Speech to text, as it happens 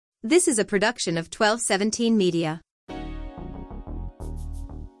This is a production of 1217 Media.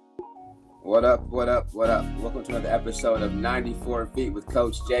 What up? Welcome to another episode of 94 Feet with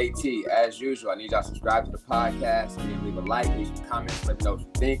Coach JT. As usual, I need y'all to subscribe to the podcast and leave a like, leave some comments, let me know what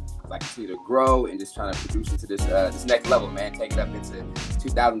you think. I continue to grow and just trying to produce into this next level, man. Take it up into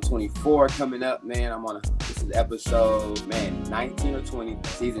 2024 coming up, man. This is episode, 19 or 20,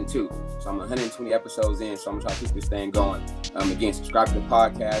 season 2. So I'm 120 episodes in, so I'm gonna try to keep this thing going. Again, subscribe to the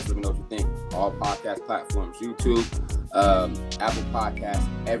podcast, let me know what you think. All podcast platforms, YouTube, Apple Podcasts,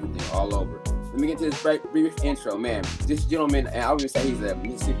 everything, all over. Let me get to this brief intro, man. This gentleman, and I would even say he's a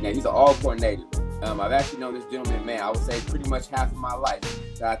Mississippi native. He's an All-Core native. I've actually known this gentleman, man, I would say pretty much half of my life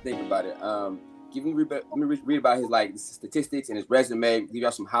that I think about it. Let me read about his statistics and his resume. Give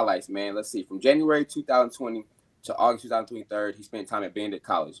y'all some highlights, man. Let's see. From January 2020 to August 2023, he spent time at Benedict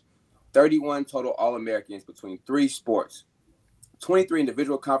College. 31 total All-Americans between 3 sports. 23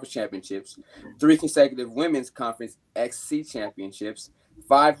 individual conference championships, 3 consecutive women's conference XC championships,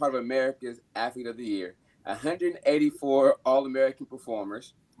 5 Heart of America's Athlete of the Year, 184 All-American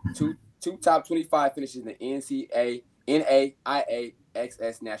performers, two top 25 finishes in the NAIA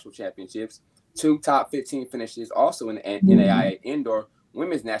XS National Championships, 2 top 15 finishes also in the NAIA Indoor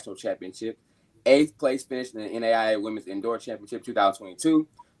Women's National Championship, 8th place finish in the NAIA Women's Indoor Championship 2022,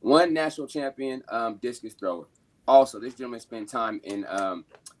 1 national champion discus thrower. Also, this gentleman spent time in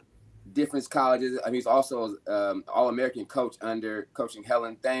different colleges. He's also All-American coach under coaching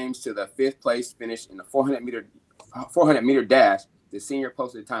Helen Thames to the 5th place finish in the 400 meter dash. The senior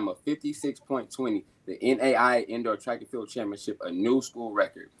posted a time of 56.20, the NAIA Indoor Track and Field Championship, a new school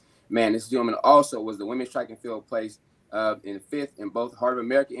record. Man, this gentleman also was the women's track and field place in 5th in both Heart of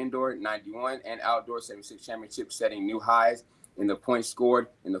America Indoor 91 and Outdoor 76 Championship, setting new highs in the points scored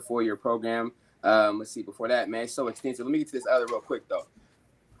in the 4-year program. Let's see, before that, man, it's so extensive. Let me get to this other real quick, though.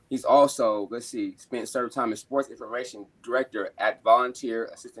 He's also, served time as sports information director at volunteer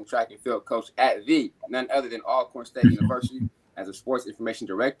assistant track and field coach at none other than Alcorn State University as a sports information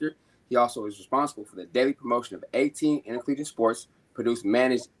director. He also is responsible for the daily promotion of 18 intercollegiate sports, produce,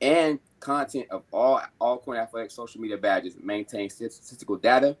 manage, and content of all Alcorn athletic social media badges, maintain statistical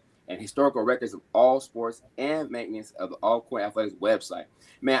data and historical records of all sports, and maintenance of the Alcorn Athletics website.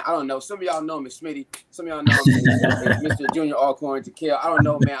 Man, I don't know. Some of y'all know Miss Smitty. Some of y'all know him as Mr. Junior Alcorn Jaquel. I don't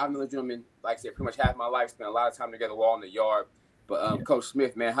know, man. I've known the gentleman, like I said, pretty much half my life. Spent a lot of time together, while in the yard. But Coach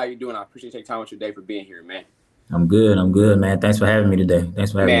Smith, man, how you doing? I appreciate you taking time with your day for being here, man. I'm good, man. Thanks for having me today.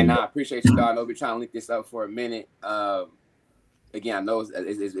 Man, I appreciate you, dog. I know we're trying to link this up for a minute. Again, I know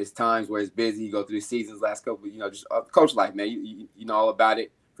it's times where it's busy. You go through the seasons, last couple, just coach life, man. You know all about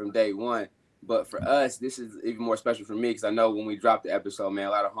it from day one. But for us, this is even more special for me because I know when we drop the episode, man, a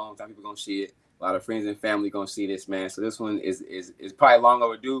lot of hometown people gonna see it. A lot of friends and family gonna see this, man. So this one is probably long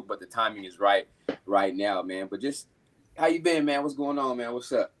overdue, but the timing is right now, man. But just how you been, man? What's going on, man?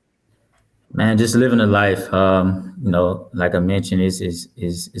 What's up? Man, just living a life. Like I mentioned,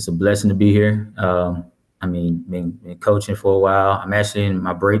 it's a blessing to be here. Been coaching for a while. I'm actually in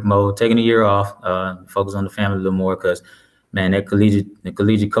my break mode, taking a year off, focus on the family a little more because, man, that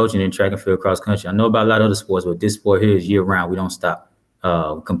collegiate coaching in track and field cross country. I know about a lot of other sports, but this sport here is year round. We don't stop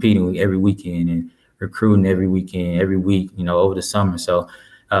competing every weekend and recruiting every weekend, every week, over the summer. So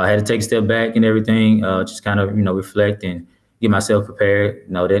I had to take a step back and everything, just kind of, reflect and get myself prepared.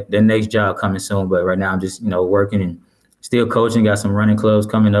 That next job coming soon. But right now I'm just, working and still coaching. Got some running clubs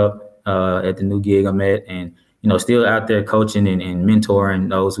coming up at the new gig I'm at, and still out there coaching and mentoring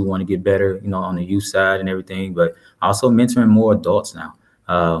those who want to get better, on the youth side and everything, but also mentoring more adults now,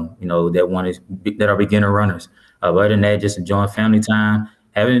 that are beginner runners. Other than that, just enjoying family time.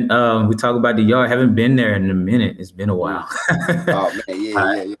 We talk about the yard, haven't been there in a minute. It's been a while. Oh, man,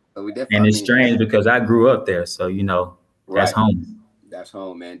 yeah. So and it's strange because I grew up there. So, that's home. That's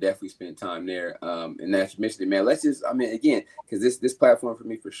home, man. Definitely spend time there. And that's Michigan, man. Let's just, again, because this platform for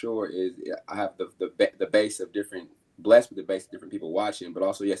me for sure is I have the base of blessed with the base of different people watching, but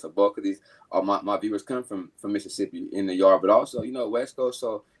also, yes, a bulk of these, my viewers come from Mississippi in the yard, but also, West Coast,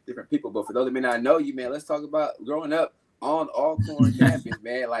 so different people. But for those that may not know you, man, let's talk about growing up on Alcorn campus,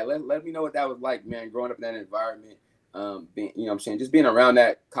 man. Like, let me know what that was like, man, growing up in that environment. Just being around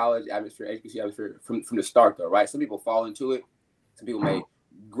that college atmosphere, HBCU atmosphere from the start, though, right? Some people fall into it. Some people may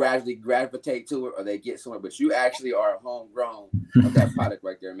gradually gravitate to it or they get somewhere, but you actually are homegrown of that product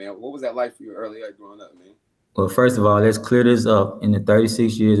right there, man. What was that like for you early growing up, man? Well, first of all, let's clear this up. In the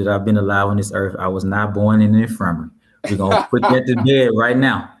 36 years that I've been alive on this earth, I was not born in an infirmary. We're going to put that to bed right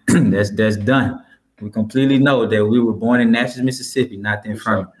now. That's done. We completely know that we were born in Natchez, Mississippi, not the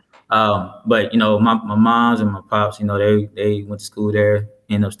infirmary. But, my moms and my pops, they went to school there,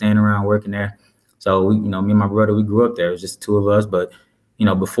 ended up staying around working there. So we, me and my brother, we grew up there. It was just two of us. But,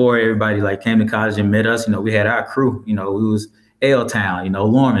 before everybody like came to college and met us, we had our crew. We was L-Town,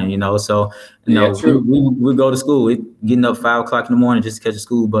 Lorman, so, we go to school, getting up 5 o'clock in the morning just to catch a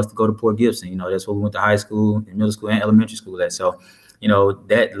school bus to go to Port Gibson. That's where we went to high school, and middle school, and elementary school at. So,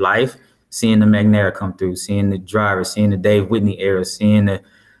 that life, seeing the McNair come through, seeing the drivers, seeing the Dave Whitney era, seeing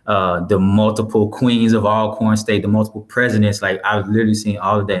the multiple queens of Alcorn State, the multiple presidents, like I've literally seen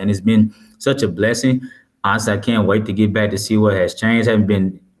all of that. And it's been such a blessing. Honestly, I can't wait to get back to see what has changed. Haven't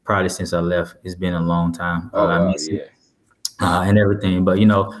been probably since I left. It's been a long time. I miss it. And everything. But,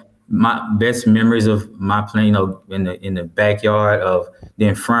 my best memories of my playing, in the backyard of the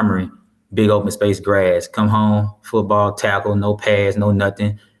infirmary, big open space grass, come home, football, tackle, no pads, no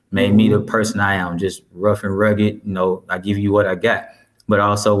nothing, made me the person I am, just rough and rugged. I give you what I got. But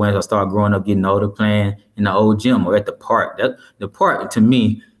also when I started growing up, getting older, playing in the old gym or at the park, the park to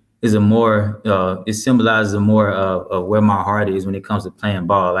me is it symbolizes more of where my heart is when it comes to playing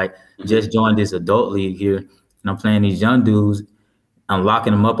ball. Like just joined this adult league here, and I'm playing these young dudes. I'm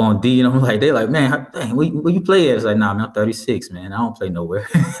locking them up on D, and I'm like, they're like, man, where you play at? It's like, nah, man, I'm 36, man. I don't play nowhere.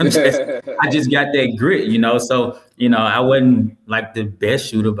 I just got that grit, So, I wasn't like the best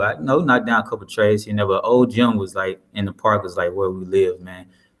shooter, but knocked down a couple trades. But old gym was like in the park was like where we lived, man.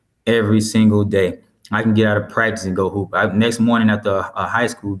 Every single day, I can get out of practice and go hoop. Next morning after a high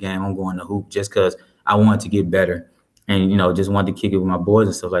school game, I'm going to hoop just because I wanted to get better, and just wanted to kick it with my boys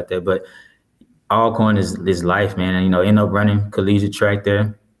and stuff like that. But Alcorn is life, man. And, end up running collegiate track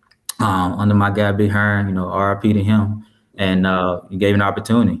there under my guy, Big Hearn, RIP to him. And he gave me an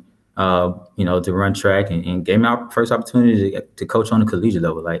opportunity, to run track and gave me my first opportunity to coach on the collegiate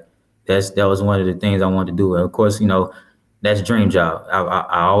level. Like that was one of the things I wanted to do. And of course, that's a dream job.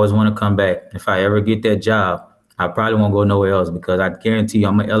 I always want to come back. If I ever get that job, I probably won't go nowhere else because I guarantee you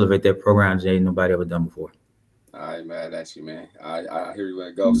I'm going to elevate that program that ain't nobody ever done before. All right, man. That's you, man. I hear you want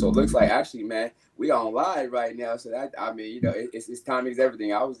to go. So it looks like actually, man, we on live right now. So it's timing is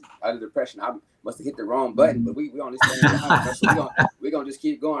everything. I was under the impression I must have hit the wrong button, but we on this thing live. So we're gonna just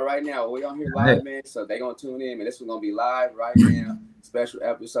keep going right now. We on here live, man. So they gonna tune in, man. This one's gonna be live right now. Special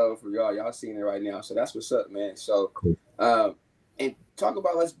episode for y'all. Y'all seeing it right now. So that's what's up, man. So and talk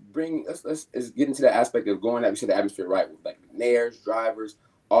about let's get into the aspect of going that we said the atmosphere right with like McNairs, drivers,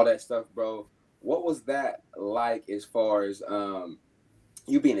 all that stuff, bro. What was that like as far as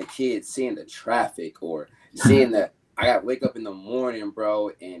you being a kid, seeing the traffic or seeing I got to wake up in the morning, bro,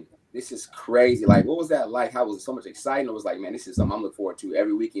 and this is crazy. Like, what was that like? How was it so much exciting? It was like, man, this is something I'm looking forward to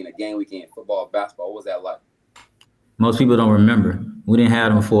every weekend, a game weekend, football, basketball. What was that like? Most people don't remember. We didn't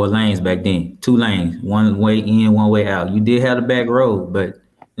have them 4 lanes back then. 2 lanes, one way in, one way out. You did have the back road, but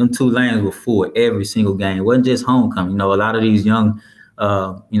them 2 lanes were full every single game. It wasn't just homecoming. A lot of these young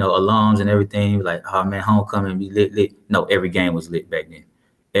alums and everything, like, oh man, homecoming be lit. No, every game was lit back then.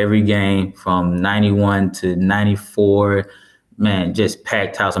 Every game from 91 to 94, man, just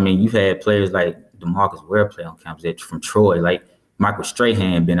packed house. I mean, you've had players like DeMarcus Ware play on campus from Troy, like Michael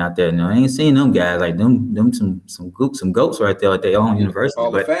Strahan been out there. I ain't seen them guys like them some goats right there at their own university.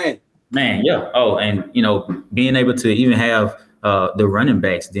 Hall of Fame. Man, yeah. Oh, and being able to even have the running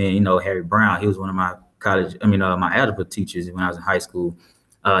backs then, Harry Brown, he was one of my my algebra teachers when I was in high school.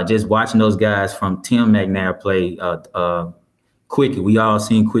 Just watching those guys from Tim McNair play Quickie. We all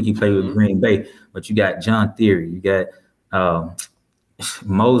seen Quickie play with Green Bay, but you got John Theory, you got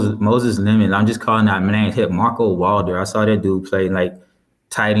Moses Lemon. I'm just calling out names. Hit Marco Walder. I saw that dude play like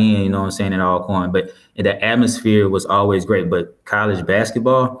tight end, at Alcorn. But the atmosphere was always great. But college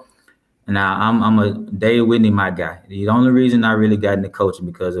basketball, now I'm a Dave Whitney, my guy. The only reason I really got into coaching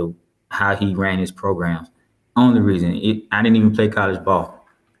because of how he ran his programs. Only reason. I didn't even play college ball.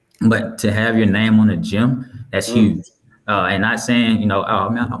 But to have your name on a gym, that's huge. And not saying, oh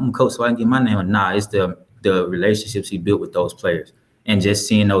man, I'm a coach so I can get my name on. Nah, it's the relationships he built with those players. And just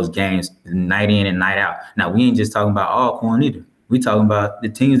seeing those games night in and night out. Now, we ain't just talking about Alcorn either. We talking about the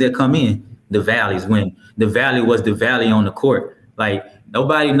teams that come in, the Valleys, when the Valley was the Valley on the court. Like,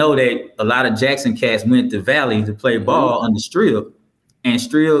 nobody know that a lot of Jackson cats went to Valley to play ball on the strip. And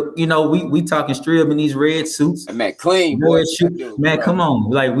Strib, we talking Strib in these red suits. Man, clean, boy. Man, come on.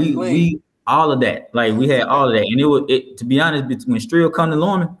 Like, we all of that. Like, we had all of that. And it to be honest, when Strib come to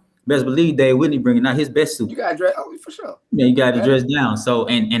Lorman, best believe Dave Whitney bringing out his best suit. You got to dress, for sure. Yeah, you got to dress down. So,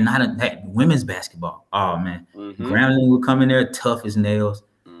 and not that women's basketball. Oh, man. Grambling would come in there tough as nails.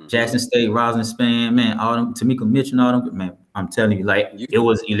 Jackson State, Roslyn Span, man, all them, Tamika Mitchell and all them. Man, I'm telling you, like, it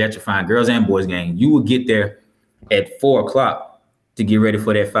was electrifying. Girls and boys game. You would get there at 4:00 to get ready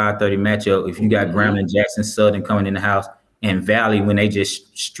for that 5:30 matchup. If you got Grambling, Jackson, Southern coming in the house, and Valley when they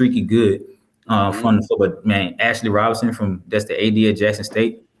just streaky good from the football. Man, Ashley Robinson that's the AD at Jackson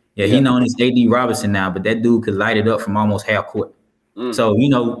State. Yeah, he known as AD Robinson now, but that dude could light it up from almost half court. So,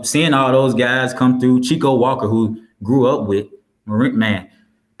 seeing all those guys come through, Chico Walker, who grew up with, man.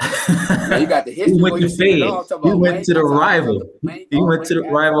 You got the history. He went to Fed. He went to the rival. He went to the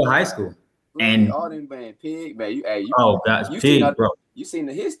rival high school. And all them man, Pig, man. Pig, bro. You seen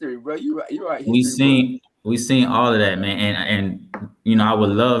the history, bro. You right. We seen all of that, man. And I would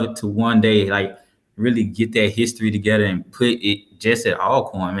love to one day like really get that history together and put it just at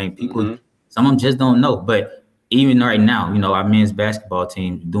Alcorn. I mean, people, some of them just don't know. But even right now, our men's basketball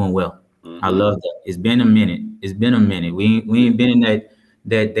team doing well. I love that. It's been a minute. We ain't been in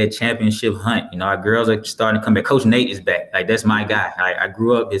that championship hunt. Our girls are starting to come back. Coach Nate is back. Like, that's my guy. I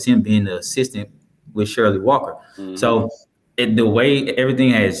grew up as him being the assistant with Shirley Walker. So the way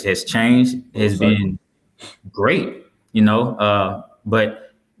everything has changed has been great,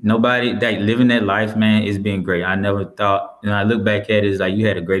 but nobody that living that life, man, it's been great. I never thought, I look back at it as like you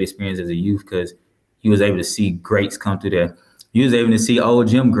had a great experience as a youth because you was able to see greats come through there. You was able to see old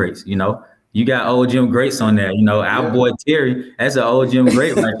gym greats, You got old gym greats on there, Our boy Terry, that's an old gym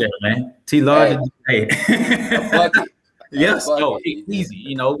great right there, man. T. Large, hey. Yes,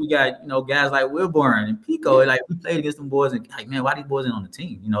 easy. We got guys like Wilburn and Pico. Like, we played against them boys, and like, man, why these boys ain't on the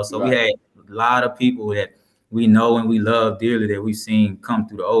team? So we had a lot of people that we know and we love dearly that we've seen come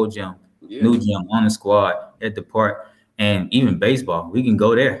through the old gym, new gym, on the squad, at the park, and even baseball. We can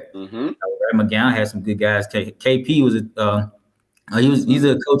go there. Ray McGowan had some good guys. KP was he's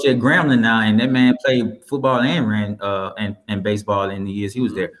a coach at Grambling now, and that man played football and ran and baseball in the years he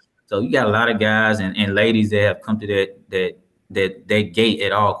was there. So you got a lot of guys and ladies that have come to that gate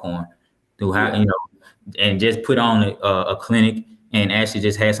at Alcorn through and just put on a clinic and actually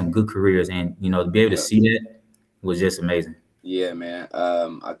just had some good careers, and to be able to see that was just amazing. Yeah, man.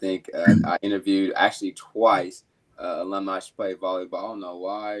 I think I interviewed actually twice alumni. She played volleyball. I don't know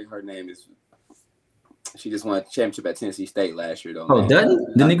why. Her name is. She just won a championship at Tennessee State last year, though. Oh, Dudley?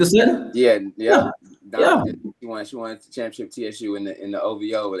 The nigga said? Yeah. Yeah. She won the championship TSU in the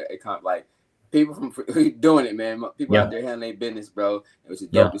OVO. It kind of like people from doing it, man. People out there handling their business, bro. It was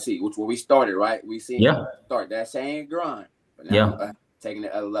just dope to see. Which where we started, right? We seen start that same grind, but now taking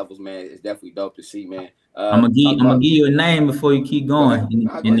it other levels, man. It's definitely dope to see, man. I'm gonna give you a name before you keep going.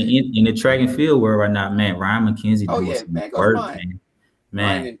 In the track and field world right now, man. Ryan McKenzie. Oh yeah, man.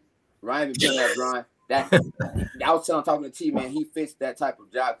 Ryan been doing that grind. I was talking to T, man, he fits that type of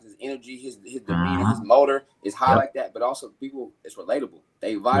job because his energy, his demeanor, his motor is high like that. But also, people, it's relatable.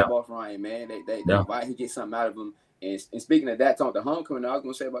 They vibe off Ryan, man. They vibe. He gets something out of him. And speaking of that, talking to homecoming, I was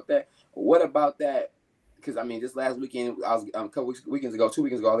gonna say about that. What about that? Because I mean, this last weekend, I was a couple weekends ago, 2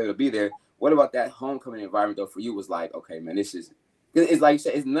 weekends ago, I was able to be there. What about that homecoming environment though? For you, was like, okay, man, this is. It's like you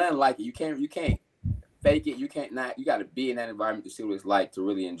said, it's nothing like it. You can't fake it. You can't not. You got to be in that environment to see what it's like to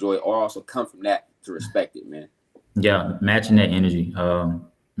really enjoy it, or also come from that to respect it, man. Yeah, matching that energy.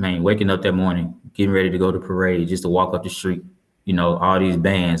 Man, waking up that morning, getting ready to go to parade, just to walk up the street. All these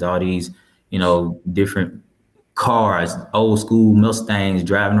bands, all these, different cars, old school Mustangs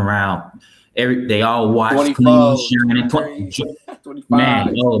driving around. They all watch clean, shining. 25.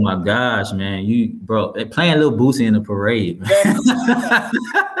 Man, oh my gosh, man, playing Lil Boosie in the parade.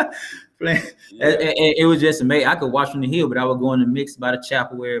 It was just amazing. I could watch from the hill, but I would go in the mix by the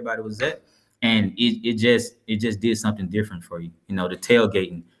chapel where everybody was at, and it just did something different for you. The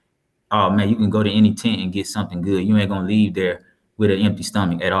tailgating. Oh man, you can go to any tent and get something good. You ain't gonna leave there with an empty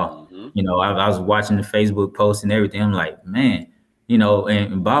stomach at all. I was watching the Facebook posts and everything. I'm like, man,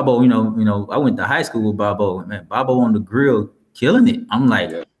 and Bobo, I went to high school with Bobo. Man, Bobo on the grill, killing it. I'm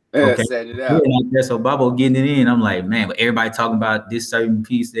like. Okay. Set it out. So Bobo getting it in. I'm like, man, but everybody talking about this certain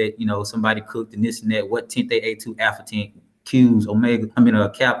piece that somebody cooked and this and that. What tent they ate to? Alpha tent, Q's, Omega.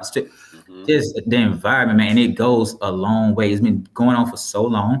 Kappa. Just the environment, man. And it goes a long way. It's been going on for so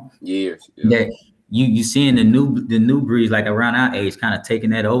long. Years. That you seeing the new breeds like around our age kind of taking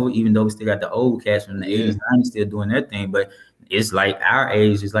that over. Even though we still got the old cats from the 80s, 90s still doing their thing, but. It's like our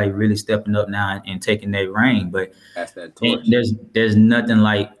age is like really stepping up now and taking that reign. But that's that torch. There's nothing.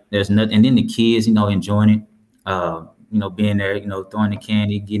 And then the kids, enjoying it, being there, throwing the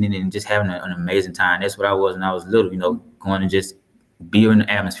candy, getting it, and just having an amazing time. That's what I was when I was little, going and just be in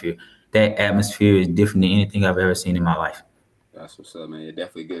the atmosphere. That atmosphere is different than anything I've ever seen in my life. That's what's up, man. You're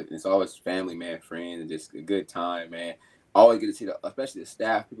definitely good. It's always family, man, friends, and just a good time, man. Always get to see especially the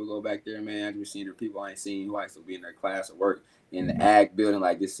staff people go back there, man. I've seen the people I ain't seen who I used to be in their class or work in the ag building,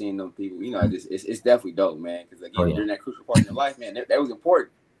 like just seeing them people, it's definitely dope, man. Because again, during that crucial part in your life, man, that was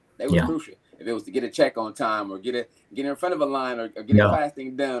important. They were crucial. If it was to get a check on time or get in front of a line or get a class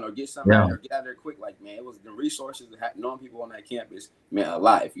thing done or get something out or get out there quick, like, man, it was the resources, knowing people on that campus meant a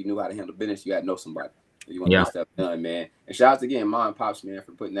lot. If you knew how to handle business, you had to know somebody. If you want to get stuff done, man. And shout out to, again, Mom and Pops, man,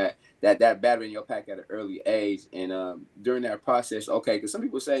 for putting that battery in your pack at an early age. And during that process, okay, because some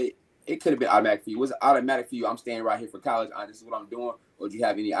people say it could have been automatic for you. Was it automatic for you? I'm staying right here for college. This is what I'm doing. Or do you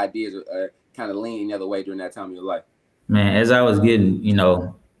have any ideas or kind of lean the other way during that time of your life? Man, as I was getting,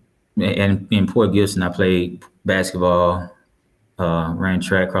 and in Port Gibson, I played basketball, ran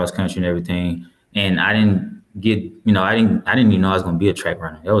track, cross country, and everything. And I didn't get, I didn't even know I was going to be a track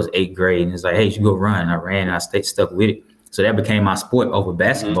runner. That was 8th grade, and it's like, hey, you go run. And I ran, and I stayed stuck with it. So that became my sport over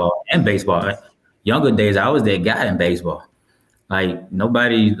basketball and baseball. Younger days, I was that guy in baseball. Like,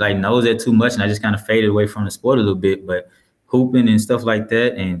 nobody knows that too much, and I just kind of faded away from the sport a little bit. But hooping and stuff like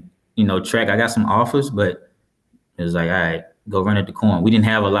that, and track, I got some offers, but it was like, all right, go run at the corn. We didn't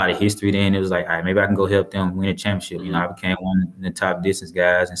have a lot of history then. It was like, all right, maybe I can go help them win a championship. I became one of the top distance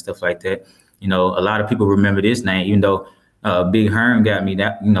guys and stuff like that. A lot of people remember this name, even though Big Herm got me,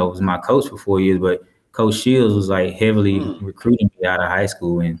 that was my coach for 4 years, but Coach Shields was like heavily recruiting me out of high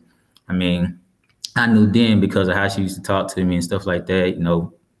school. And I mean, I knew then because of how she used to talk to me and stuff like that,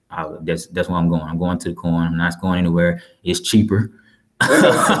 that's where I'm going. I'm going to the corn. I'm not going anywhere. It's cheaper.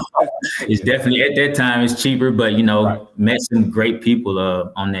 It's definitely, at that time, it's cheaper, but, met some great people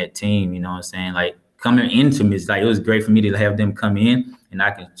on that team, you know what I'm saying? Like, coming into me, it's like, it was great for me to have them come in and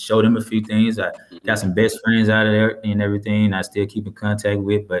I can show them a few things. I got some best friends out of there and everything I still keep in contact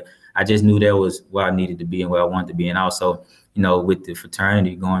with, but I just knew that was where I needed to be and where I wanted to be. And also, with the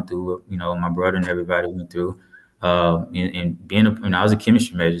fraternity going through, my brother and everybody went through, and being I was a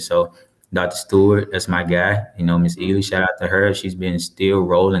chemistry major, so Dr. Stewart, that's my guy. Miss Ely, shout out to her. She's been still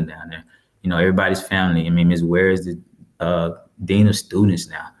rolling down there. Everybody's family. I mean, Miss Ware is the dean of students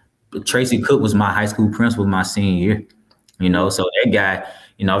now. But Tracy Cook was my high school principal my senior year. So that guy,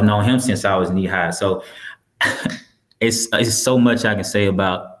 I've known him since I was knee high. So it's so much I can say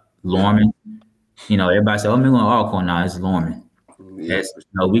about Lorman. Everybody say, "Oh, I'm going to Alcorn now." It's Lorman. Yeah.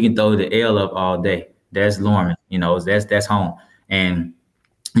 We can throw the L up all day. That's Lorman. That's home. And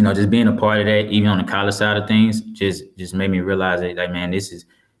just being a part of that, even on the college side of things, just made me realize that, like, man, this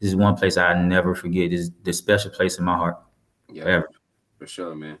is one place I never forget. This is the special place in my heart. Yeah, forever. For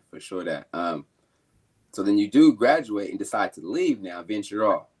sure, man. For sure that. So then you do graduate and decide to leave now, venture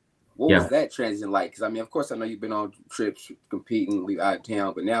off. What was that transition like? Because, I mean, of course, I know you've been on trips, competing, leave out of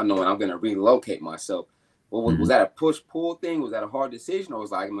town, but now knowing I'm going to relocate myself, was that a push-pull thing? Was that a hard decision? Or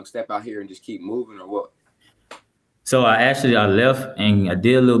was like, I'm going to step out here and just keep moving, or what? So I left and I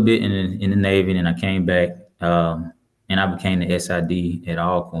did a little bit in the Navy, and I came back and I became the SID at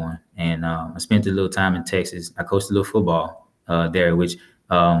Alcorn. And I spent a little time in Texas. I coached a little football there, which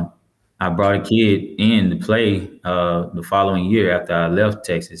I brought a kid in to play the following year after I left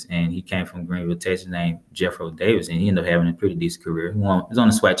Texas. And he came from Greenville, Texas, named Jeffro Davis, and he ended up having a pretty decent career. He was on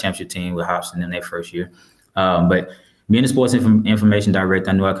the SWAC championship team with Hobson in that first year. But being a sports information director,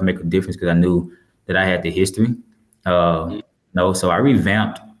 I knew I could make a difference because I knew that I had the history. So I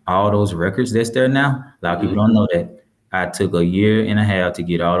revamped all those records that's there now. A lot of people don't know that. I took a year and a half to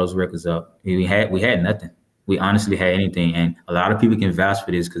get all those records up. We had nothing. We honestly had anything. And a lot of people can vouch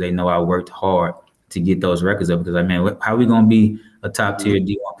for this because they know I worked hard to get those records up. Because, like, man, how are we going to be a top tier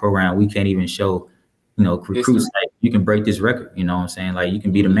D1 program? We can't even show, recruits like, you can break this record. You know what I'm saying? Like, you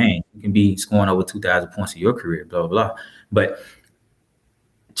can be the man. You can be scoring over 2,000 points in your career, blah, blah, blah. But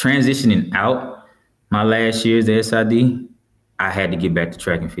transitioning out my last year as the SID, I had to get back to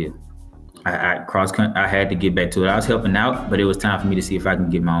track and field. I had to get back to it. I was helping out, but it was time for me to see if I can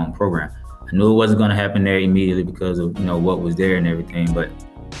get my own program. I knew it wasn't going to happen there immediately because of what was there and everything, but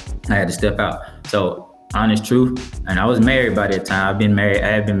I had to step out. So, honest truth, and I was married by that time. I've been married. I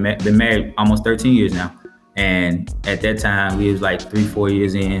had been married almost 13 years now, and at that time we was like 3-4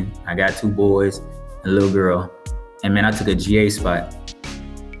 years in. I got 2 boys, and a little girl, and man, I took a GA spot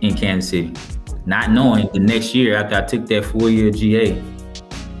in Kansas City, not knowing the next year after I took that 4-year GA,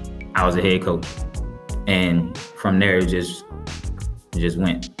 I was a head coach, and from there it just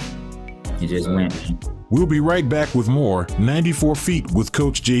went. It just went. We'll be right back with more 94 Feet with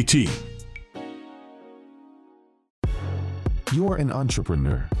Coach JT. You're an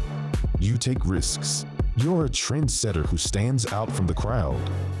entrepreneur. You take risks. You're a trendsetter who stands out from the crowd.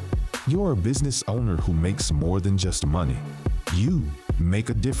 You're a business owner who makes more than just money. You make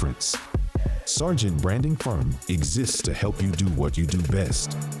a difference. Sargent Branding Firm exists to help you do what you do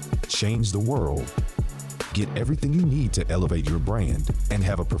best. Change the world. Get everything you need to elevate your brand and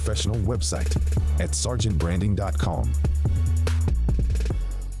have a professional website at sargentbranding.com.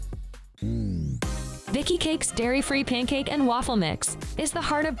 Vicky Cake's dairy-free pancake and waffle mix is the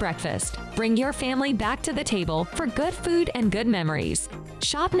heart of breakfast. Bring your family back to the table for good food and good memories.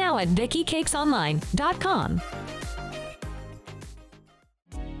 Shop now at VickyCakesOnline.com.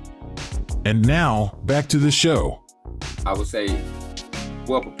 And now, back to the show. I would say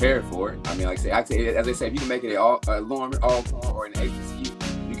well prepared for it. I mean, like I say, as I say, if you can make it at Lorman, Alcorn, or in the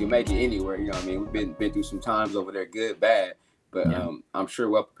HBCU, you can make it anywhere. You know what I mean? We've been through some times over there, good, bad, but I'm sure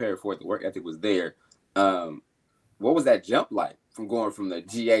well prepared for it. The work ethic was there. What was that jump like from going from the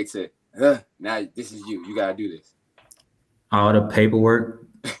GA to now this is you got to do this? All the paperwork,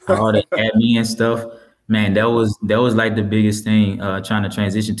 all the admin stuff, man, that was like the biggest thing trying to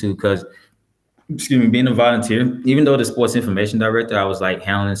transition to, because being a volunteer, even though the sports information director, I was like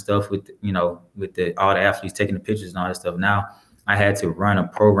handling stuff with all the athletes, taking the pictures and all that stuff. Now I had to run a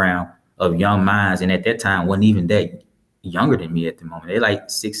program of young minds, and at that time wasn't even that younger than me at the moment. They're like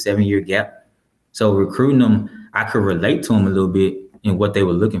 6-7 year gap. So recruiting them, I could relate to them a little bit in what they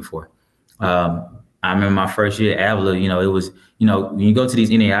were looking for. I remember my first year at Avila, it was, when you go to these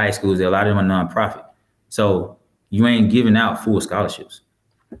NAIA schools, a lot of them are nonprofit. So you ain't giving out full scholarships.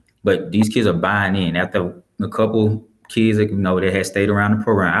 But these kids are buying in. After a couple kids that had stayed around the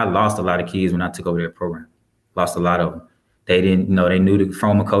program, I lost a lot of kids when I took over their program. Lost a lot of them. They didn't, they knew the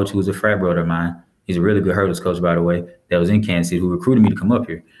former coach who was a frat brother of mine. He's a really good hurdles coach, by the way, that was in Kansas City, who recruited me to come up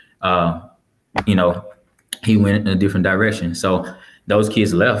here. He went in a different direction. So those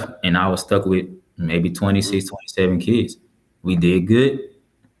kids left, and I was stuck with maybe 26, 27 kids. We did good.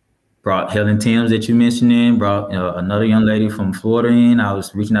 Brought Helen Timms that you mentioned in, brought another young lady from Florida in. I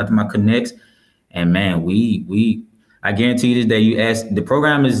was reaching out to my connects, and man, I guarantee you this day, you ask, the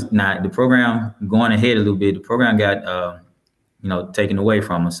program going ahead a little bit. The program got, taken away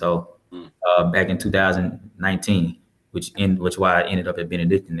from us. So back in 2019, which why I ended up at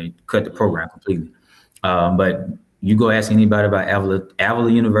Benedictine. They cut the program completely. But you go ask anybody about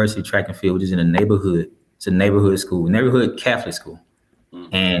Avila University Track and Field, which is in a neighborhood. It's a neighborhood school, neighborhood Catholic school,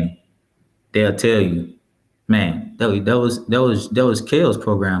 and they'll tell you, man, that was Kale's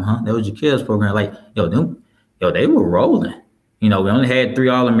program, huh? That was Jaquel's program. Like, they were rolling. We only had 3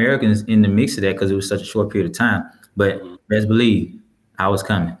 All-Americans in the mix of that because it was such a short period of time. But best believe, I was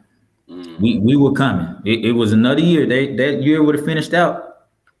coming. We were coming. It was another year. That year would have finished out.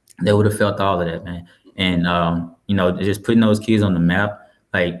 They would have felt all of that, man. And just putting those kids on the map,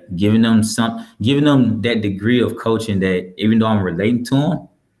 like giving them that degree of coaching that even though I'm relating to them,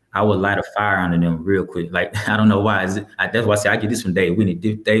 I would light a fire under them real quick. Like, I don't know why. That's why I say I get this from Dave. We need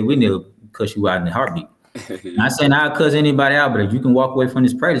to cuss you out in a heartbeat. Not saying I'll cuss anybody out, but if you can walk away from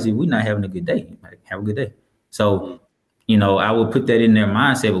this practice, we're not having a good day. Like, have a good day. So, I would put that in their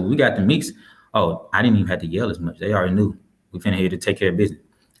mindset. But we got the mix. Oh, I didn't even have to yell as much. They already knew we finna here to take care of business.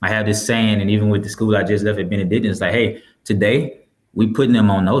 I have this saying, and even with the school I just left at Benedictine, it's like, hey, today we putting them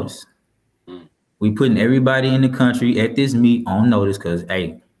on notice. We putting everybody in the country at this meet on notice because,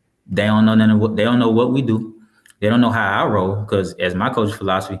 hey, they don't know they don't know what we do. They don't know how I roll because, as my coach's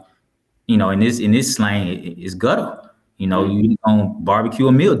philosophy, in this slang, it's gutter. You gonna barbecue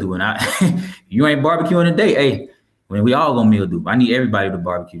a mildew, and you ain't barbecuing today. Hey, when we all gonna mildew, I need everybody to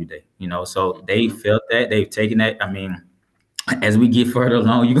barbecue today. So they felt that, they've taken that. I mean, as we get further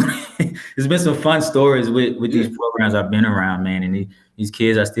along, there's been some fun stories with these programs I've been around, man. And these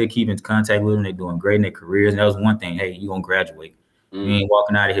kids, I still keep in contact with them. They're doing great in their careers. And that was one thing. Hey, you're gonna graduate. You ain't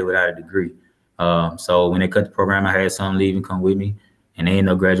walking out of here without a degree. So when they cut the program, I had some leave and come with me, and they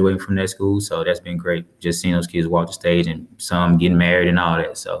ended up graduating from that school. So that's been great. Just seeing those kids walk the stage and some getting married and all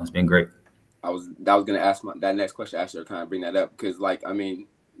that. So it's been great. I was going to ask that next question. I should kind of bring that up because,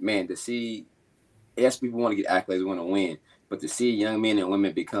 to see, yes, people want to get accolades, we want to win, but to see young men and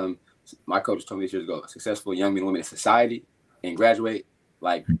women become, my coach told me this years ago, successful young men and women in society and graduate,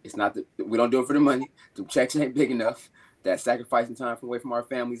 it's not we don't do it for the money. The checks ain't big enough. That sacrificing time away from our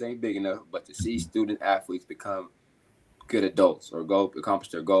families ain't big enough. But to see student athletes become good adults or accomplish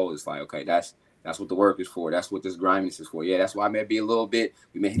their goal, it's like, okay, that's what the work is for. That's what this grindiness is for. Yeah, that's why I may be a little bit,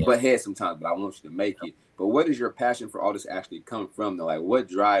 we may butt heads sometimes, but I want you to make it. But what is your passion for all this actually come from, though? Like, what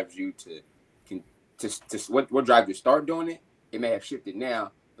drives you what drives you to start doing it? It may have shifted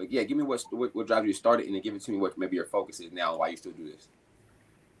now, but yeah, give me what drives you to start it, and then give it to me what maybe your focus is now and why you still do this.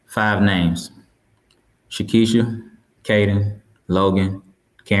 5 names: Shakisha, Caden, Logan,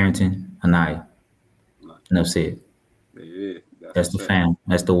 Carrington, Anaya. Enough said. Yeah, that's the fam.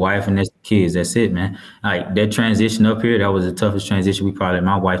 That's the wife and that's the kids. That's it, man. Like, that transition up here, that was the toughest transition.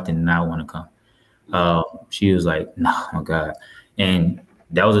 My wife did not want to come. She was like, no, my God. And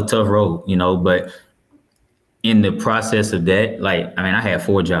that was a tough road, but in the process of that, I had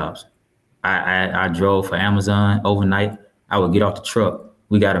 4 jobs. I drove for Amazon overnight. I would get off the truck.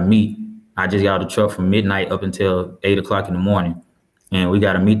 We got to meet. I just got out the truck from midnight up until 8 o'clock in the morning. And we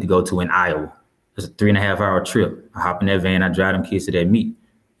got to meet to go to in Iowa. It's a 3.5-hour trip. I hop in that van. I drive them kids to that meet.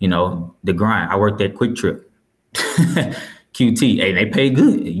 You know, the grind. I worked that Quick Trip. QT. Hey, they pay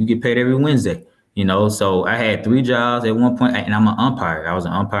good. You get paid every Wednesday. You know, so I had 3 jobs at one point, and I'm an umpire. I was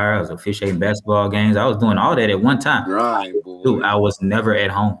an umpire. I was officiating basketball games. I was doing all that at one time. Right, boy. Dude, I was never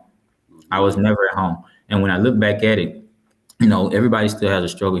at home. I was never at home. And when I look back at it, you know, everybody still has a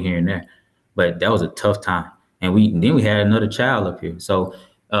struggle here and there, but that was a tough time. And then we had another child up here. So,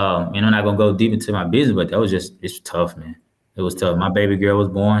 I'm not gonna go deep into my business, but that was it's tough, man. It was tough. My baby girl was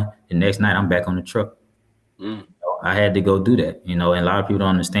born. The next night, I'm back on the truck. I had to go do that, you know, and a lot of people don't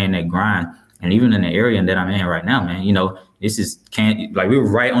understand that grind. And even in the area that I'm in right now, man, you know, this is like we were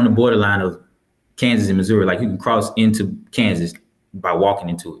right on the borderline of Kansas and Missouri. Like you can cross into Kansas by walking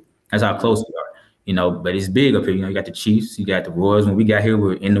into it. That's how close we are, you know, but it's big up here. You know, you got the Chiefs, you got the Royals. When we got here, we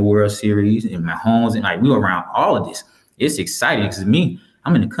were in the World Series and Mahomes, and like we were around all of this. It's exciting because me,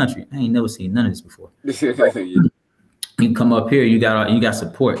 I'm in the country. I ain't never seen none of this before. You come up here, you got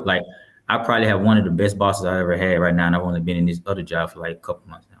support. Like I probably have one of the best bosses I ever had right now, and I've only been in this other job for like a couple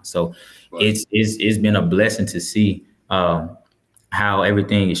months now. So it's been a blessing to see how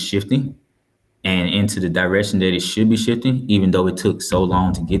everything is shifting and into the direction that it should be shifting, even though it took so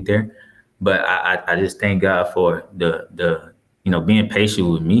long to get there. But I just thank God for the you know, being patient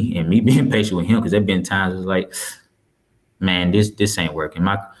with me and me being patient with him, because there've been times it's like, man, this ain't working.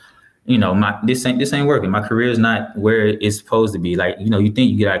 This ain't working. My career is not where it's supposed to be. Like, you know, you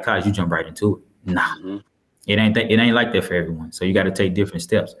think you get out of college, you jump right into it. Nah, it ain't like that for everyone. So you got to take different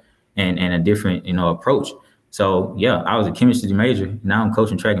steps and a different, you know, approach. So yeah, I was a chemistry major. Now I'm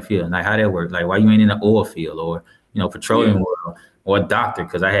coaching track and field. Like how that work? Like why you ain't in the oil field or, you know, petroleum world or a doctor?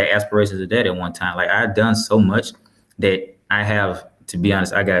 Because I had aspirations of that at one time. Like I had done so much that I have, to be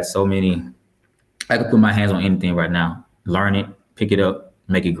honest, I got so many. I could put my hands on anything right now. Learn it, pick it up,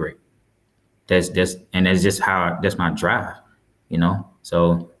 make it great. That's my drive, you know?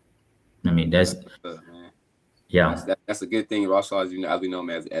 So, I mean, that's a good thing. Also, as we know,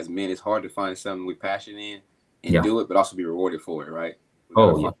 man, as men, it's hard to find something we're passionate in and do it, but also be rewarded for it, right?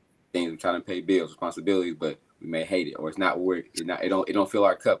 Things we're trying to pay bills, responsibilities, but we may hate it or it's not work. It don't fill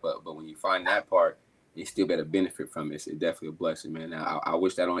our cup up. But when you find that part, you still better benefit from it. It's definitely a blessing, man. Now, I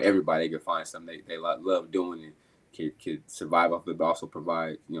wish that on everybody could find something they love doing and could survive off of it, but also provide,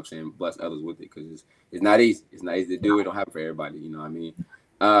 you know what I'm saying, bless others with it, because it's not easy. It's not easy to do. It don't happen for everybody, you know what I mean?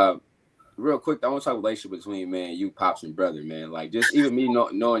 Real quick, I want to talk relationship between, man, you, pops, and brother, man. Like, just even me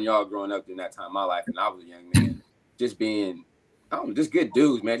knowing y'all growing up in that time of my life, and I was a young man, just being, I don't know, just good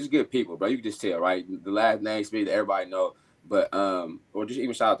dudes, man, just good people, bro. You can just tell, right? The last name speed that everybody know, but or just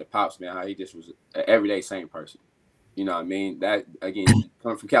even shout out to Pops, man, how he just was an everyday same person. You know what I mean? That, again,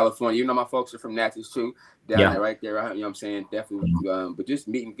 coming from California, you know my folks are from Natchez too, down there, right there, right? You know what I'm saying? Definitely, but just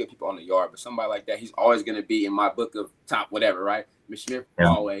meeting good people on the yard. But somebody like that, he's always going to be in my book of top whatever, right? Miss Smith,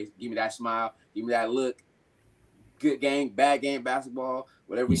 always. Give me that smile, give me that look. Good game, bad game, basketball,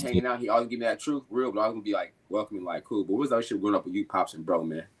 whatever he's hanging out, he always give me that truth, real, but I was going to be like, welcoming, like, cool. But what was that shit growing up with you, Pops, and bro,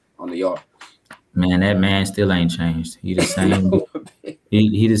 man, on the yard? Man, that man still ain't changed. He the same.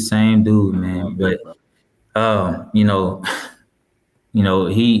 he the same dude, man. But he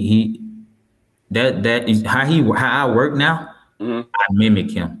that is how I work now. I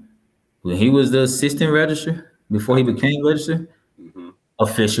mimic him. When he was the assistant registrar before he became registrar,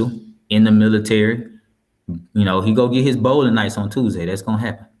 official in the military. You know, he go get his bowling nights on Tuesday. That's gonna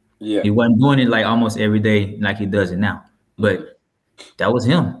happen. Yeah, he wasn't doing it like almost every day like he does it now, but that was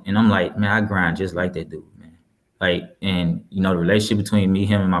him. And I'm like, man, I grind just like that dude, man. Like, and you know, the relationship between me,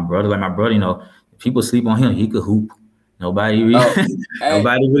 him, and my brother. Like my brother, you know, people sleep on him. He could hoop. Nobody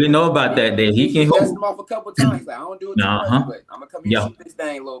really know about that he can hoop. Tested him off a couple times. Like, I don't do it too much, but I'm gonna come here and shoot this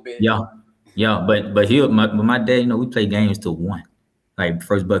thing a little bit. Yeah. But my dad, you know, we play games till 1. Like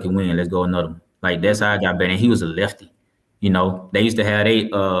first bucket win, let's go another one. Like that's how I got better. And he was a lefty. You know, they used to have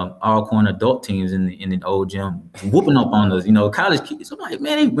all corner adult teams in the old gym whooping up on us. You know, college kids. I'm like,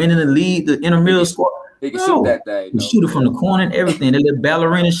 man, they winning the league, the intramural sport. He can shoot that thing. He shoot it from the corner and everything. That little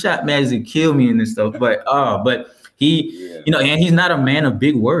ballerina shot, man, it killed me and stuff. But he, you know, and he's not a man of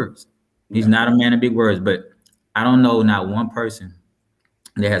big words. He's not a man of big words. But I don't know not one person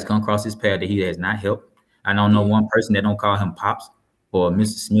that has come across his path that he has not helped. I don't know one person that don't call him Pops or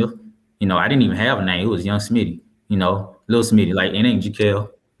Mr. Smith. You know, I didn't even have a name. It was Young Smitty. You know, Little Smitty. Like, it ain't Jaquel.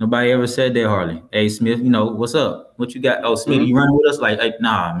 Nobody ever said that hardly. Hey, Smith, you know, what's up? What you got? Oh, Smitty, you running with us? Like,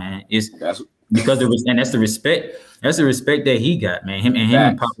 nah, man. because and that's the respect. That's the respect that he got, man. Him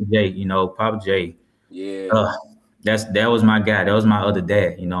and Papa J. You know, Papa J. Yeah. That was my guy. That was my other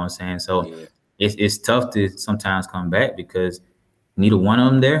dad. You know what I'm saying? So it's tough to sometimes come back because neither one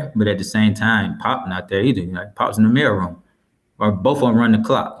of them there, but at the same time, Pop not there either. You know, Pop's in the mirror room, or both of them run the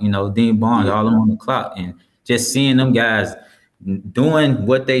clock. You know, Dean Barnes, all of them on the clock, and just seeing them guys doing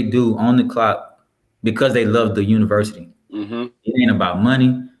what they do on the clock because they love the university. Mm-hmm. It ain't about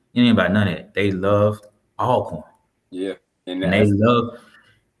money. It ain't about none of it. They loved Alcorn. Yeah, and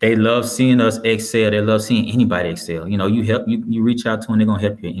they love seeing us excel. They love seeing anybody excel. You know, you reach out to them, they're gonna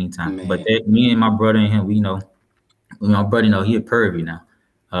help you at any time. Man. But me and my brother and him, my brother, he at Purvey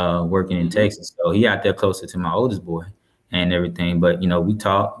now, working in Texas. So he out there closer to my oldest boy and everything. But, you know, we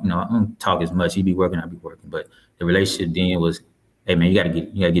talk, you know, I don't talk as much. He be working, I be working. But the relationship then was, hey man, you gotta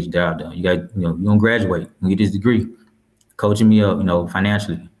get your job done. You got, you know, you're gonna graduate and get this degree. Coaching me up, you know,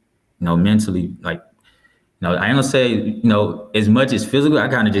 financially, you know, mentally, like, you know, I ain't gonna say, you know, as much as physical, I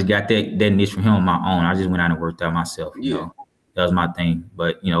kind of just got that niche from him on my own. I just went out and worked out myself, you know. That was my thing.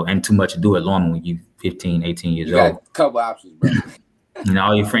 But, you know, and too much to do at Lorman when you 15, 18 years old. You got a couple options, bro. You know,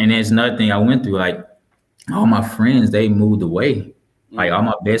 all your friends, that's another thing I went through. Like, all my friends, they moved away. Like, all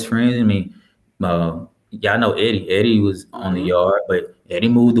my best friends, I mean, y'all know Eddie. Eddie was on the yard, but Eddie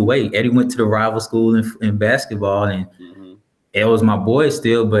moved away. Eddie went to the rival school in basketball, and it was my boy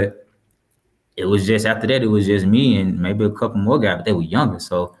still, but it was just, after that, it was just me and maybe a couple more guys, but they were younger.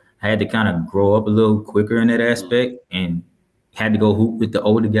 So I had to kind of grow up a little quicker in that aspect and had to go hoop with the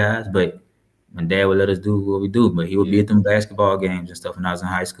older guys, but my dad would let us do what we do, but he would be at them basketball games and stuff when I was in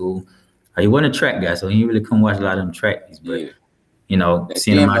high school. He wasn't a track guy, so he didn't really come watch a lot of them trackies, but you know, that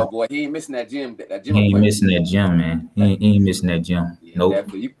seeing him boy, he ain't missing that gym. He ain't missing that gym, man. He ain't missing that gym. Yeah, nope.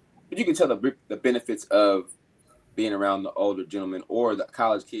 Definitely. But you can tell the benefits of being around the older gentlemen or the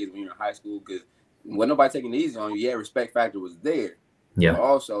college kids when you're in high school, because when nobody taking it easy on you, respect factor was there. Yeah. But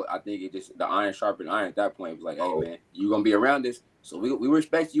also, I think it just, the iron sharpened iron at that point. It was like, hey man, you gonna be around this, so we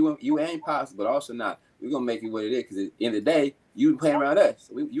respect you and Pops, but also not. We're gonna make it what it is, because at the end of the day, you playing around us.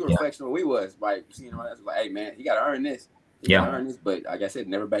 So you reflection of what we was by seeing around us. Like, hey man, you gotta earn this. Earn this. But like I said,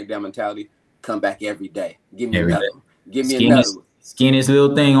 never back down mentality. Come back every day. Give me another one. Give me another one. Skin this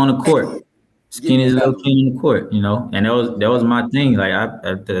little thing on the court. Skin his little thing on the court, you know. And that was my thing. Like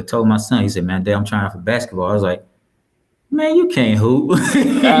I told my son, he said, man, Dad, I'm trying for basketball. I was like, man, you can't hoop.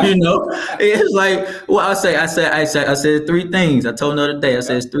 You know, it's like, well, I said three things. I told him the other day, I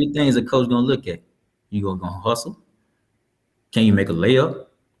said, it's three things a coach gonna look at. You gonna hustle? Can you make a layup?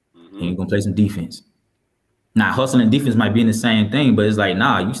 And you gonna play some defense. Now, hustling and defense might be in the same thing, but it's like,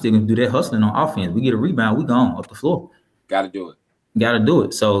 nah, you still gonna do that hustling on offense. We get a rebound, we gone off the floor. Gotta do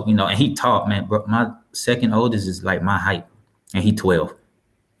it. So, you know, and he taught, man, bro, my second oldest is like my height, and he 12.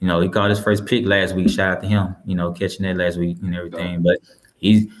 You know, he caught his first pick last week. Shout out to him, you know, catching that last week and everything. But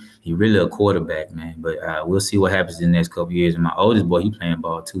he really a quarterback, man. But we'll see what happens in the next couple of years. And my oldest boy, he playing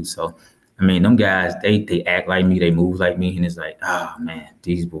ball too. So, I mean, them guys, they act like me, they move like me, and it's like, oh man,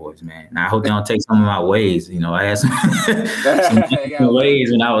 these boys, man. Now I hope they don't take some of my ways. You know, I had some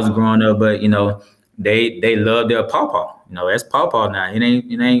ways when I was growing up, but you know, they love their pawpaw. You know, that's pawpaw now. It ain't,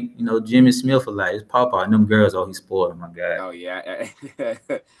 you know, Jimmy Smith for life. It's pawpaw. And them girls, he spoiled them, my God. Oh yeah.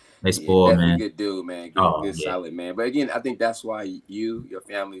 They spoiled, man. Good dude, man. Good solid, man. But again, I think that's why you, your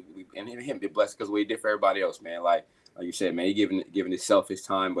family, and him be blessed, because we did for everybody else, man. Like you said, man, he giving himself his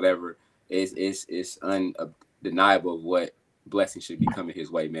time, whatever. It's undeniable what blessing should be coming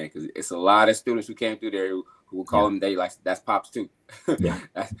his way, man. Because it's a lot of students who came through there who will call him, they like, that's Pops too. Yeah,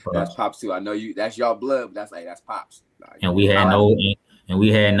 that's Pops too. I know you. That's y'all blood, but that's Pops. And we had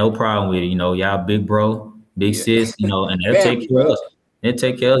no problem with it. You know, y'all big bro, big sis. You know, and they'll take care of us. They'll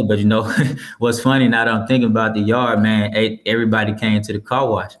take care of us. But you know, what's funny now that I'm thinking about the yard, man? Everybody came to the car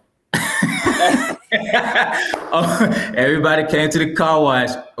wash. Everybody came to the car wash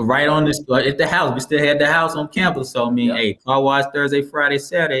right on at the house. We still had the house on campus. So I mean, hey, car wash Thursday, Friday,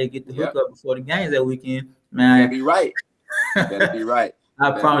 Saturday, get the hookup before the games that weekend. Man, better be right. Better be right.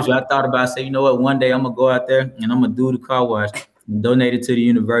 I promise you, I thought about saying, you know what, one day I'm gonna go out there and I'm gonna do the car wash and donate it to the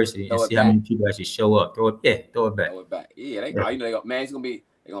university and see how many people actually show up. Throw it back. Throw it back. Yeah, you know, man, it's gonna be.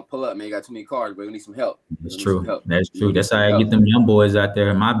 They're gonna pull up, man. You got too many cars, but we need some help. That's true. That's true. That's how I get them young boys out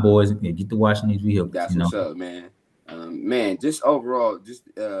there. My boys get to watching these vehicles. That's what's up, man. Man, just overall, just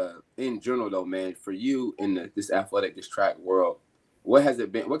in general though, man, for you in this athletic, this track world, what has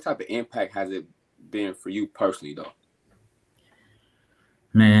it been? What type of impact has it been for you personally, though?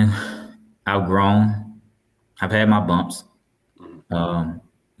 Man, I've grown. I've had my bumps.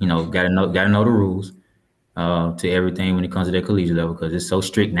 You know, gotta know the rules to everything when it comes to that collegiate level, because it's so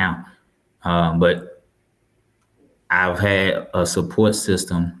strict now. But I've had a support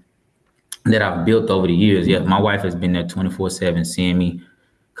system that I've built over the years. Yeah, my wife has been there 24/7, seeing me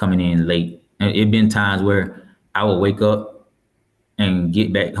coming in late. And it been times where I would wake up and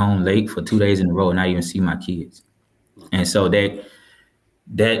get back home late for 2 days in a row and not even see my kids. And so that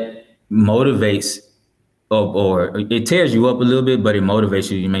motivates or it tears you up a little bit, but it motivates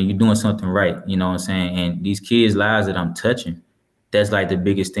you. Man, you're doing something right. You know what I'm saying? And these kids' lives that I'm touching, that's like the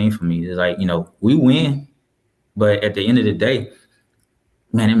biggest thing for me. It's like, we win, but at the end of the day,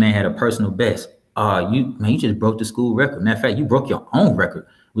 man, that man had a personal best. You just broke the school record. Matter of fact, you broke your own record,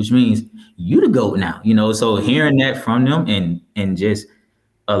 which means you the GOAT now. So hearing that from them and just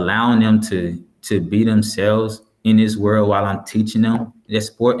allowing them to be themselves in this world while I'm teaching them that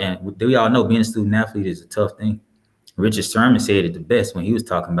sport. And we all know being a student athlete is a tough thing. Richard Sherman said it the best when he was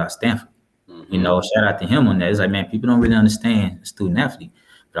talking about Stanford. Shout out to him on that. It's like, man, people don't really understand student athlete,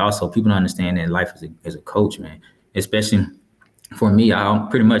 but also people don't understand that life as a coach, man. Especially for me, I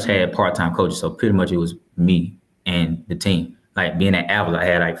pretty much had part-time coaches, so pretty much it was me and the team. Like being at Avila, I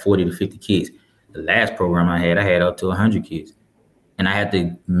had like 40 to 50 kids. The last program I had up to 100 kids. And I had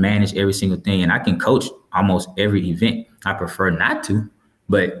to manage every single thing. And I can coach almost every event. I prefer not to,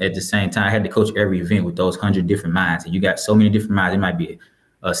 but at the same time, I had to coach every event with those 100 different minds. And you got so many different minds. It might be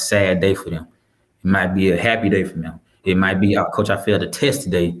a sad day for them. It might be a happy day for them. It might be, coach, I failed a test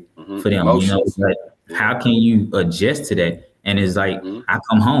today for them. Like, how can you adjust to that? And it's like, I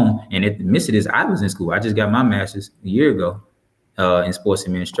come home and at the midst of this, I was in school. I just got my master's a year ago in sports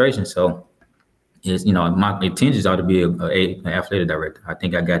administration. So it's, my intentions are to be an athletic director. I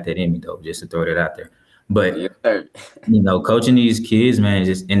think I got that in me though, just to throw that out there. But, coaching these kids, man,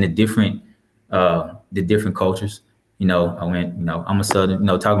 just in the different cultures, I went, I'm a Southern,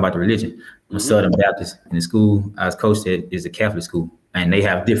 talking about the religion. I'm a Southern Baptist, and the school I was coached at is a Catholic school. And they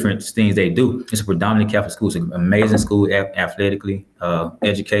have different things they do. It's a predominantly Catholic school. It's an amazing school, athletically,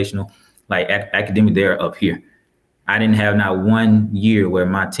 educational, like academic. They're up here. I didn't have not 1 year where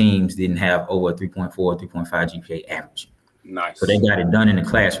my teams didn't have over a 3.4, 3.5 GPA average. Nice. So they got it done in the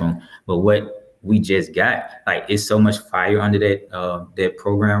classroom. But what we just got, like, it's so much fire under that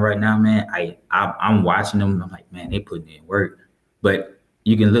program right now, man. I'm watching them. I'm like, man, they putting in work. But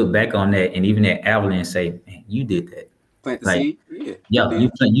you can look back on that and even at Abilene and say, man, you did that. Plant the seed? Yeah,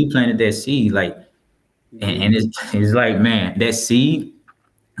 you planted that seed, like, and it's like, man, that seed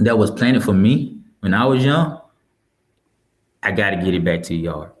that was planted for me when I was young, I got to get it back to the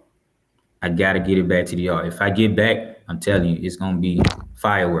yard. If I get back, I'm telling you, it's gonna be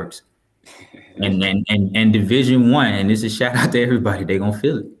fireworks. and Division I, and this is a shout out to everybody. They gonna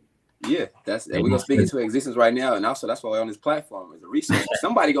feel it. Yeah, we're gonna speak into existence right now, and also that's why we're on this platform as a resource.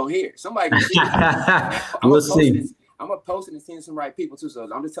 Somebody gonna hear it. Somebody gonna see it. We'll see. I'm gonna post it and send some right people too. So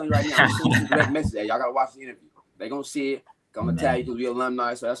I'm just telling you right now, I'm sending some direct message. Hey, y'all gotta watch the interview. They gonna see it. I'm gonna tell you because we're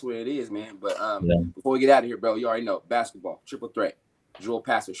alumni, so that's what it is, man. But before we get out of here, bro, you already know basketball, triple threat, drill,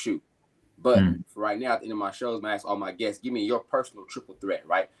 pass, or shoot. But for right now, at the end of my shows, I ask all my guests, give me your personal triple threat,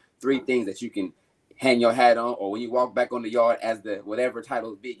 right? 3 things that you can hang your hat on, or when you walk back on the yard as the whatever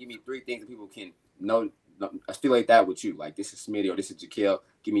title be, give me 3 things that people can know, affiliate that with you. Like this is Smitty or this is Jaquel.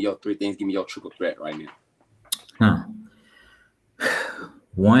 Give me your 3 things. Give me your triple threat right now.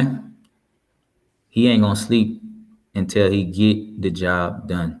 1, he ain't gonna sleep until he get the job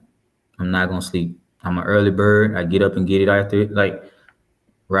done. I'm not gonna sleep. I'm an early bird. I get up and get it after it, like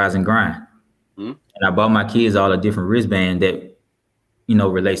rise and grind. And I bought my kids all a different wristband that,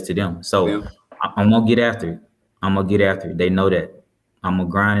 relates to them. So I'm gonna get after it. They know that. I'm gonna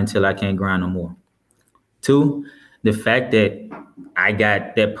grind until I can't grind no more. 2, the fact that I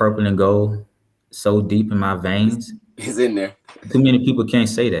got that purple and gold so deep in my veins. It's in there. Too many people can't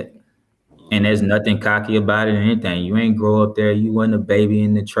say that. And there's nothing cocky about it or anything. You ain't grow up there. You wasn't a baby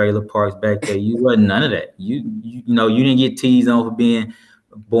in the trailer parks back there. You wasn't none of that. You didn't get teased on for being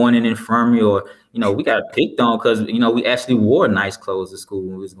born in infirmary or, we got picked on because, we actually wore nice clothes to school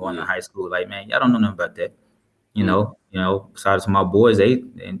when we was going to high school. Like, man, y'all don't know nothing about that. Besides my boys, they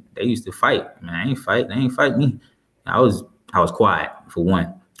used to fight. Man, I ain't fight. They ain't fight me. I was quiet for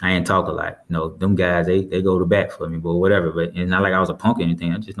one. I ain't talk a lot. Them guys, they go to bat for me, but whatever. But it's not like I was a punk or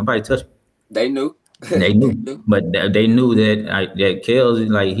anything. Nobody touched me. They knew. They knew. But they knew that Kels is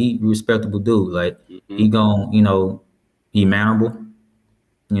like, he respectable dude. Like, he gon', he mannerable.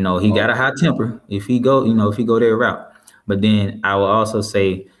 He got a high temper if he go their route. But then I will also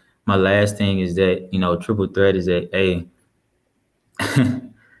say my last thing is that, triple threat is that, hey,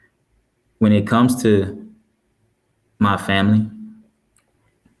 when it comes to my family,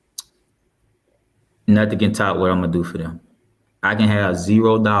 nothing can top what I'm gonna do for them. I can have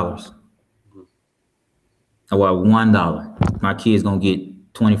 $0 Well, $1. My kid's gonna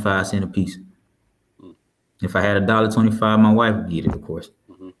get 25 cents a piece. If I had $1.25, my wife would get it, of course.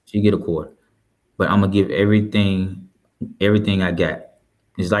 She get a quarter. But I'm gonna give everything I got.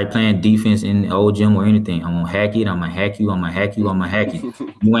 It's like playing defense in the old gym or anything. I'm gonna hack it. I'm gonna hack you. I'm gonna hack you. I'm gonna hack you.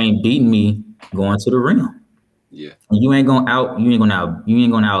 You ain't beating me going to the rim. Yeah. You ain't gonna outsmart me.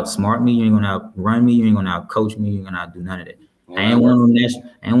 You ain't gonna outrun me. You ain't gonna outcoach me. You ain't gonna outdo none of that. I ain't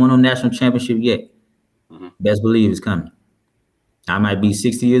won no national championship yet. Best believe it's coming. I might be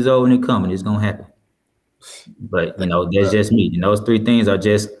 60 years old and it's coming. It's gonna happen. But that's just me. And those three things are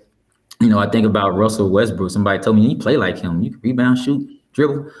just, I think about Russell Westbrook. Somebody told me you play like him. You can rebound, shoot,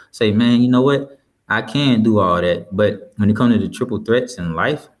 dribble. Say, man, you know what? I can do all that. But when it comes to the triple threats in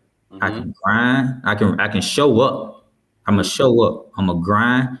life, I can grind. I can show up. I'm gonna show up. I'm gonna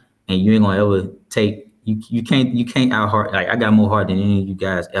grind, and you ain't gonna ever take. You can't out heart. Like I got more heart than any of you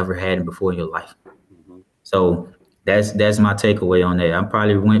guys ever had before in your life. So that's my takeaway on that. I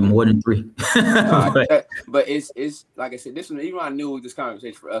probably went more than 3. but it's like I said, this one, even I knew this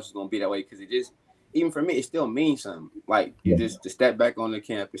conversation for us was gonna be that way because it just, even for me, it still means something. Like you just to step back on the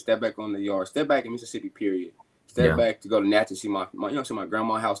campus, step back on the yard, step back in Mississippi, period. Step back to go to Natchez, see my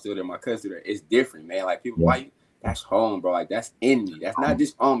grandma's house still there, my cousin still there. It's different, man. Like people, that's home, bro. Like that's in me. That's not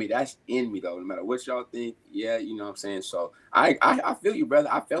just on me. That's in me, though. No matter what y'all think, you know what I'm saying. So I feel you, brother.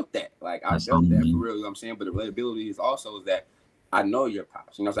 I felt that. Like I felt that for real. You know what I'm saying. But the relatability is also that I know your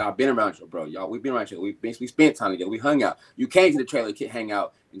pops. You know what I'm saying. I've been around you, bro. Y'all, we've been around you. We spent time together. We hung out. You came to the trailer, hang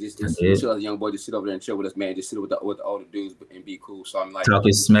out, and just chill as a young boy. Just sit over there and chill with us, man. Just sit with the older dudes and be cool. So I'm like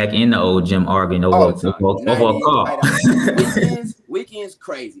talking smack in the old gym, arguing over a car. Weekends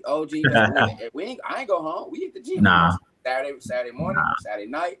crazy. OG, I ain't go home. We hit the gym. Nah. Saturday morning,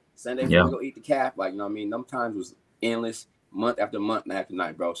 Saturday night, Sunday we go eat the calf. Like, you know what I mean? Them times was endless, month after month, night after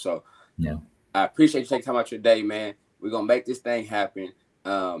night, bro. So I appreciate you taking time out your day, man. We're gonna make this thing happen.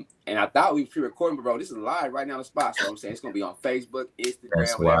 And I thought we were pre-recording, but bro, this is live right now on the spot. So I'm saying it's gonna be on Facebook,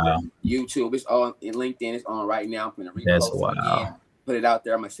 Instagram, YouTube. It's on in LinkedIn. It's on right now. I'm gonna repost it again, put it out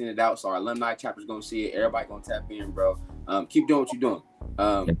there. I'm gonna send it out so our alumni chapter's gonna see it. Everybody gonna tap in, bro. Keep doing what you're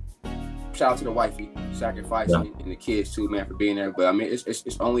doing. Shout out to the wifey, sacrificing, and the kids too, man, for being there. But I mean,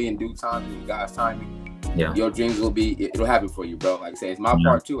 it's only in due time and in God's timing. Your dreams it'll happen for you, bro. Like I said, it's my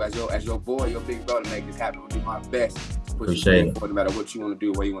part too, as your boy, your big brother, to make this happen. I'm gonna do my best to push you forward, no matter what you want to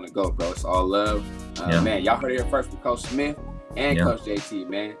do, where you want to go, bro. It's all love. Man, y'all heard it here first with Coach Smith and Coach JT,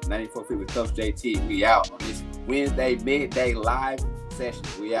 man. 94 Feet with Coach JT. We out on this Wednesday midday live session.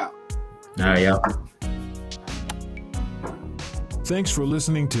 We out. All right, y'all. Thanks for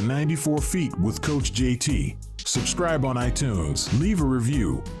listening to 94 Feet with Coach JT. Subscribe on iTunes, leave a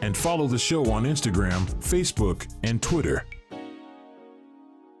review, and follow the show on Instagram, Facebook, and Twitter.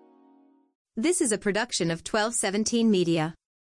 This is a production of 1217 Media.